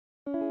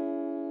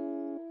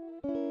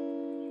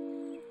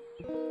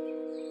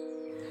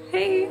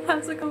Hey,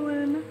 how's it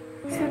going?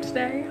 So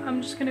today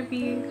I'm just gonna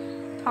be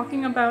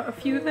talking about a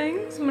few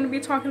things. I'm gonna be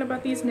talking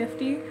about these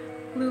nifty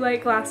blue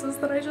light glasses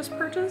that I just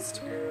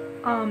purchased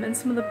and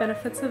some of the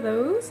benefits of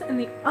those. And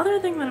the other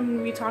thing that I'm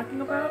gonna be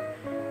talking about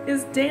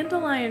is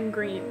dandelion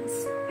greens.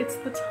 It's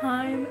the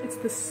time, it's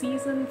the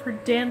season for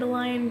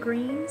dandelion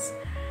greens.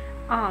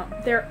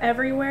 They're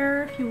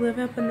everywhere. If you live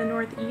up in the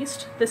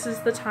Northeast, this is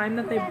the time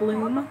that they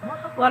bloom.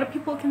 A lot of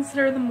people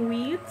consider them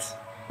weeds,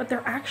 but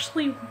they're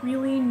actually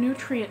really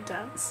nutrient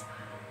dense.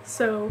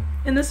 So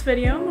in this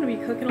video, I'm going to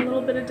be cooking a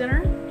little bit of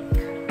dinner,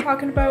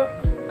 talking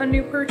about a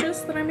new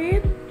purchase that I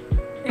made,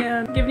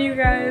 and giving you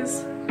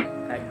guys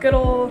that good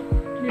old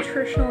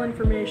nutritional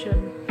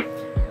information.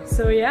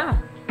 So yeah,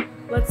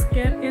 let's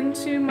get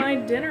into my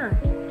dinner.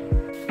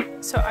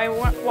 So I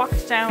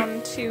walked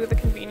down to the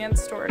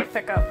convenience store to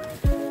pick up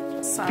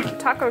some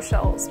taco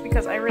shells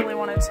because I really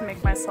wanted to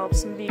make myself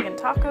some vegan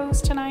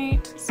tacos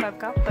tonight, so I've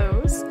got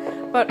those.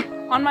 But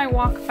on my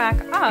walk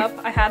back up,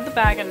 I had the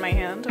bag in my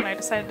hand and I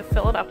decided to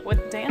fill it up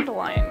with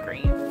dandelion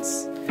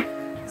greens.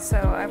 So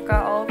I've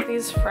got all of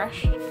these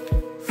fresh,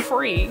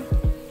 free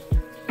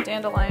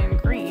dandelion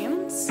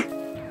greens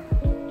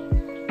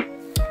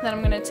that I'm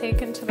going to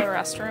take into the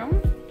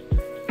restroom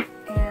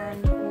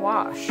and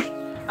wash.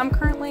 I'm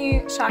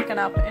currently shacking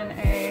up in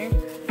a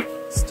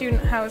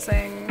student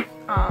housing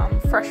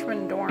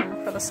freshman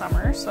dorm for the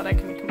summer so that I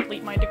can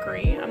complete my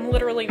degree. I'm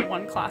literally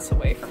one class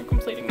away from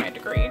completing my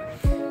degree,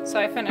 so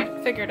I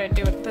figured I'd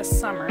do it this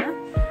summer.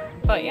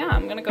 But yeah,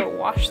 I'm gonna go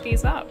wash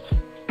these up.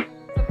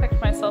 I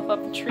picked myself up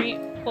a treat,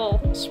 a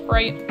little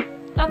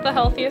Sprite. Not the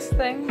healthiest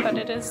thing, but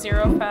it is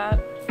 0 fat,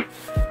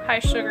 high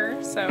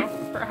sugar, so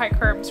for high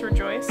carbs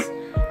rejoice.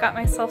 Got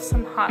myself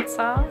some hot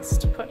sauce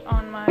to put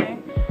on my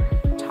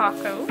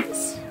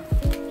tacos.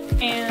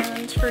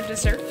 And for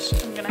dessert,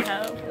 I'm gonna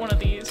have one of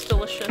these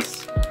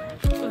delicious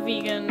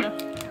vegan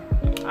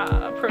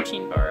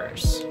protein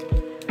bars.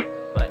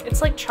 But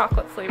it's like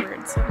chocolate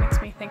flavored, so it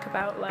makes me think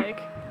about like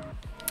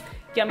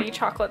yummy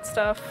chocolate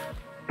stuff.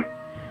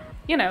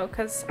 You know,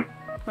 because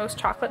most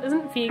chocolate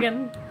isn't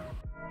vegan.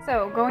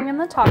 So going in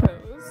the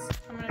tacos,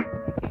 I'm gonna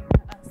be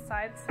making a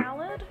side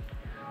salad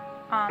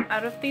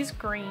out of these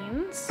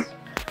greens.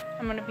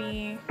 I'm gonna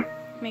be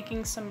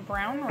making some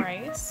brown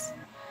rice.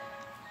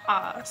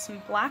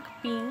 Some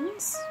black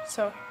beans,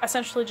 so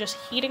essentially just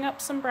heating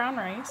up some brown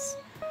rice,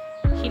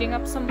 heating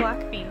up some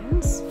black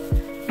beans,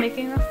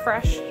 making a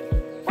fresh,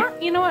 or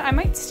you know what, I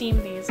might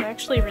steam these. I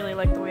actually really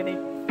like the way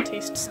they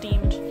taste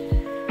steamed.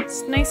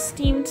 It's nice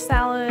steamed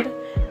salad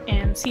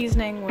and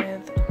seasoning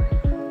with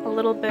a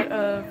little bit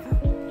of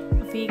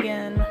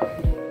vegan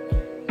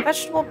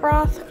vegetable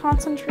broth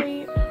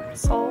concentrate,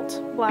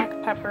 salt, black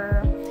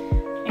pepper,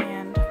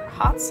 and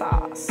hot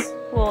sauce,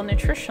 a little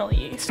nutritional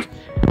yeast.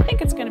 I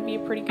think it's going to be a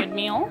pretty good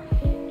meal.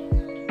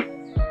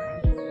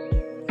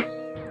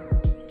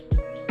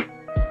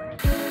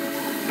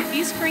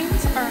 These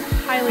greens are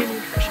highly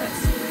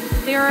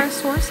nutritious. They are a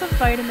source of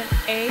vitamin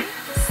A,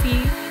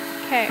 C,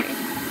 K,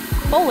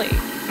 folate,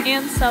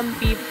 and some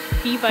B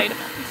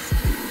vitamins,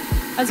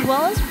 as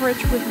well as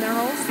rich with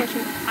minerals such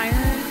as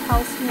iron,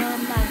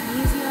 calcium,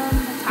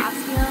 magnesium,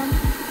 potassium,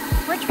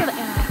 rich with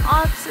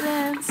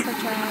antioxidants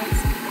such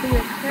as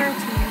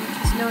beta-carotene,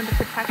 which is known to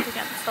protect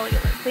against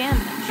cellular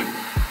damage,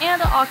 and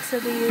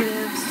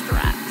oxidative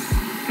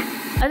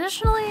stress.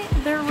 Additionally,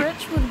 they're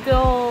rich with good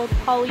old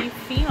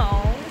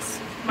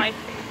polyphenols, my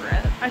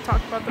favorite. I talk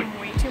about them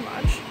way too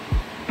much.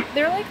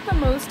 They're like the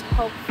most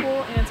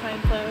helpful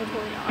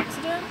anti-inflammatory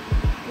oxidant,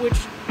 which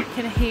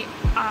can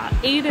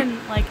aid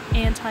in like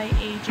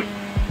anti-aging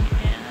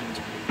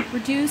and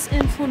reduce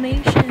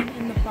inflammation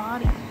in the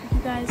body. You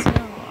guys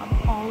know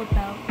I'm all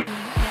about being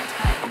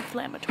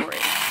anti-inflammatory.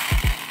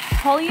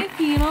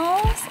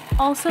 Polyphenols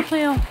also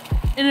play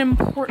an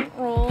important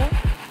role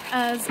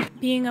as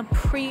being a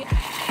prebiotic,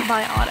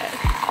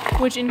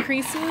 which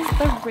increases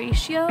the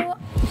ratio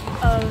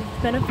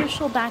of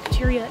beneficial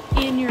bacteria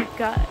in your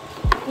gut,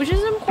 which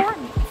is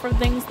important for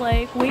things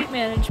like weight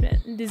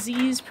management and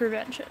disease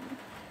prevention.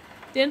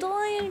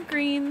 Dandelion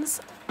greens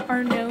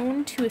are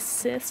known to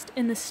assist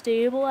in the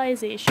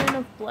stabilization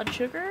of blood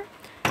sugar,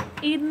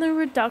 aid in the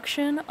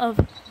reduction of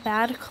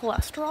bad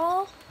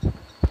cholesterol,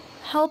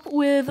 help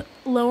with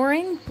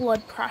lowering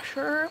blood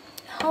pressure,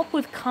 help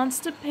with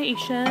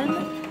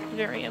constipation,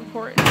 very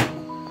important,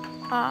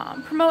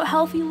 promote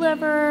healthy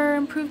liver,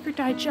 improve your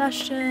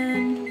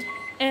digestion,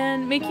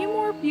 and make you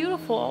more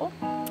beautiful,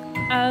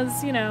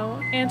 as, you know,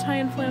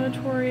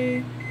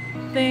 anti-inflammatory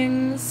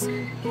things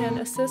can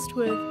assist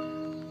with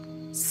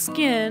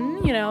skin,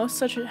 you know,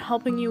 such as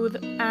helping you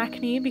with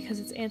acne because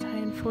it's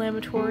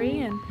anti-inflammatory,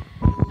 and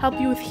help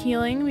you with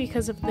healing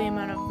because of the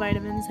amount of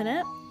vitamins in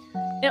it.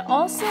 It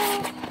also,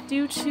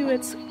 due to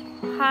its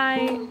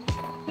high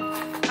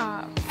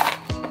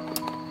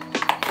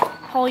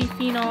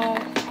polyphenol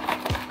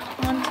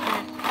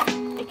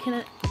content, it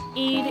can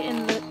aid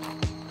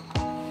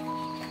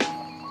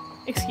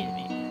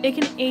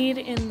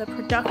in the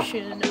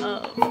production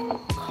of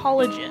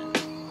collagen.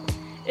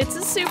 It's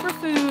a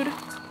superfood,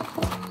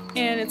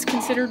 and it's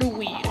considered a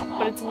weed,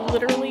 but it's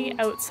literally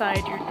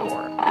outside your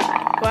door.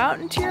 Go out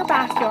into your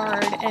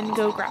backyard and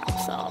go grab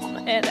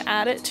some and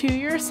add it to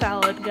your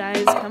salad,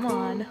 guys. Come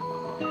on.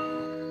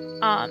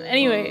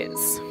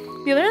 Anyways,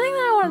 the other thing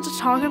that I wanted to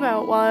talk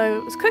about while I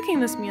was cooking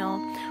this meal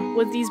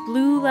was these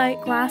blue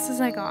light glasses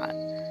I got.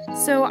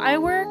 So I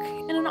work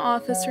in an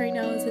office right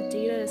now as a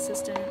data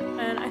assistant,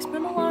 and I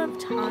spend a lot of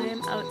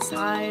time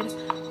outside,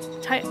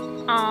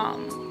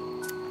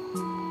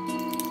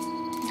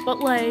 but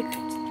like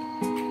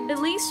at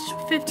least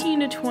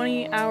 15 to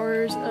 20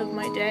 hours of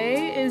my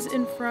day is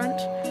in front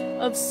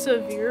of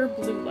severe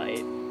blue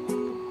light.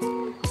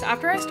 So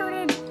after I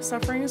started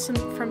suffering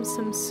from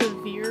some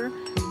severe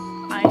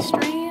eye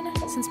strain,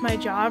 since my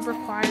job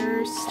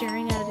requires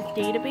staring at a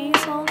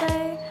database all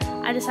day,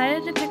 I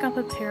decided to pick up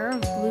a pair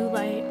of blue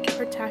light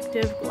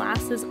protective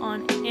glasses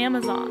on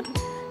Amazon.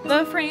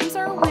 The frames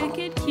are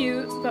wicked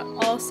cute, but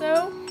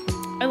also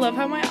I love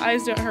how my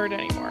eyes don't hurt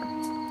anymore.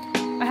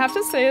 I have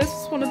to say this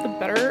is one of the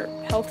better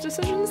health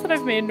decisions that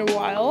I've made in a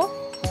while,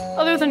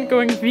 other than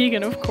going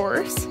vegan, of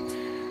course.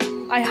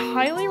 I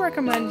highly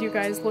recommend you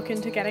guys look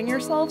into getting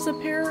yourselves a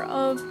pair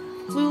of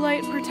blue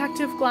light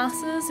protective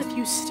glasses if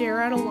you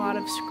stare at a lot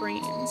of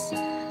screens.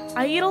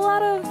 I eat a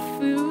lot of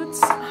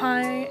foods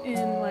high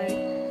in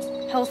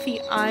like healthy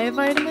eye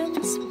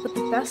vitamins, but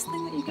the best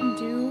thing that you can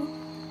do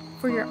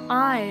for your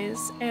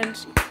eyes and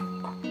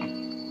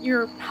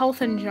your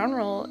health in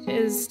general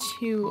is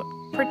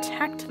to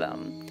protect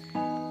them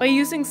by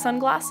using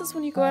sunglasses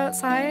when you go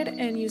outside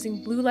and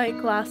using blue light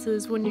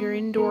glasses when you're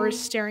indoors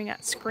staring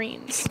at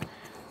screens.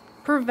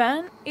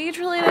 Prevent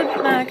age-related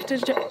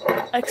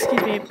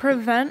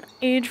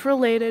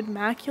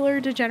macular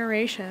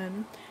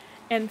degeneration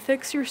and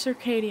fix your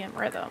circadian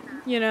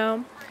rhythm, you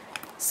know?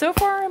 So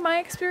far in my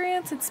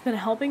experience, it's been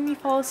helping me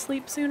fall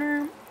asleep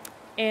sooner,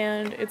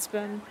 and it's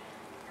been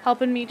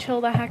helping me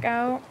chill the heck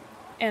out,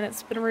 and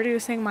it's been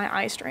reducing my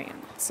eye strain.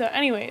 So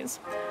anyways,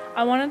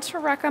 I wanted to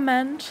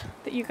recommend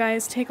that you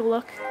guys take a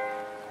look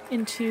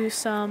into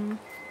some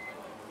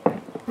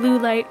blue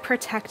light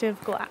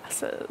protective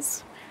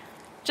glasses.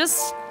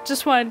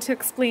 Just wanted to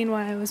explain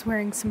why I was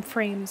wearing some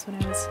frames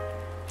when I was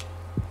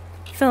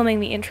filming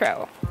the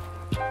intro.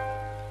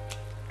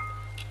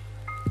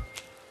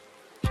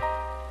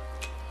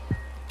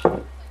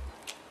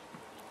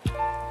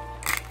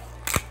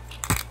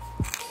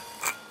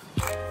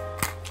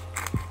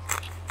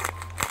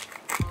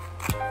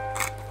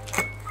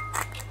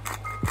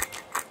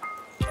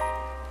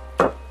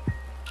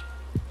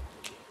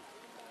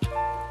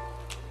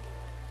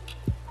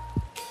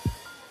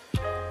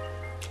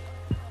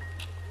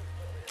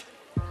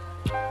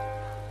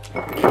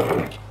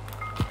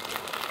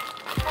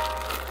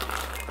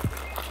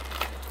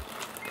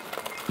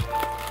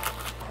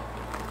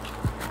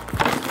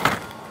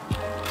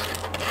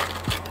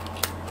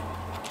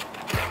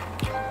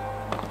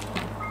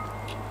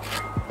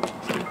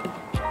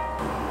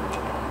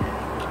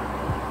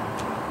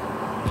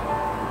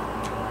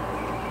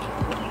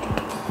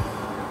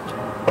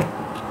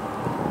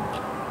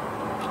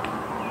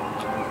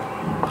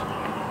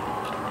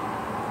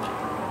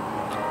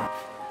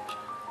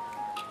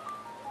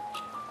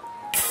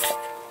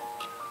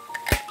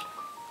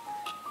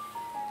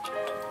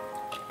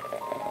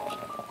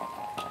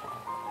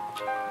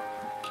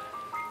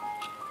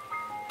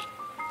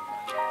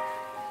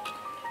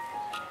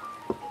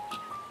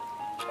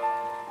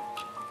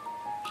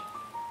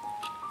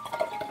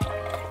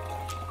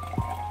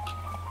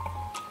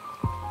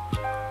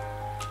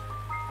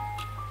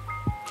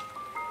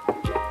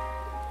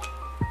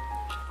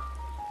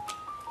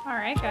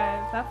 Alright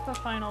guys, that's the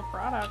final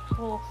product.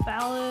 A little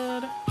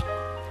salad,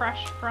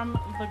 fresh from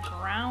the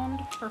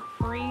ground for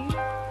free,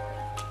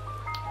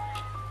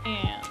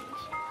 and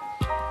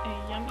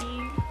a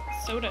yummy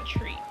soda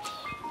treat.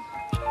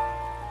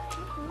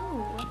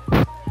 Ooh.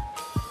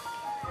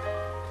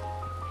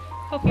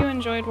 Hope you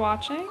enjoyed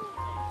watching.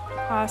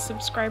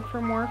 Subscribe for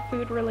more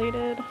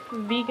food-related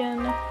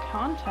vegan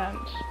content.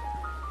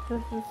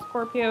 This is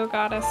Scorpio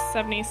Goddess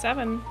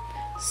 77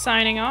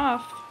 signing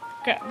off.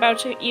 About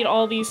to eat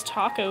all these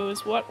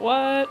tacos. What?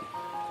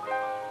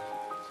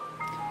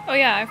 Oh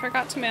yeah, I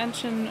forgot to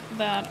mention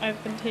that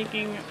I've been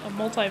taking a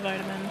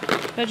multivitamin,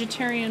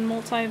 vegetarian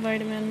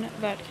multivitamin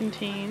that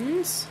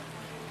contains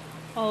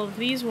all of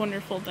these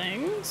wonderful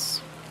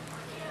things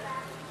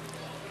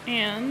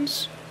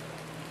and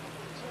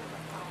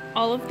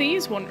all of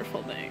these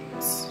wonderful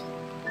things.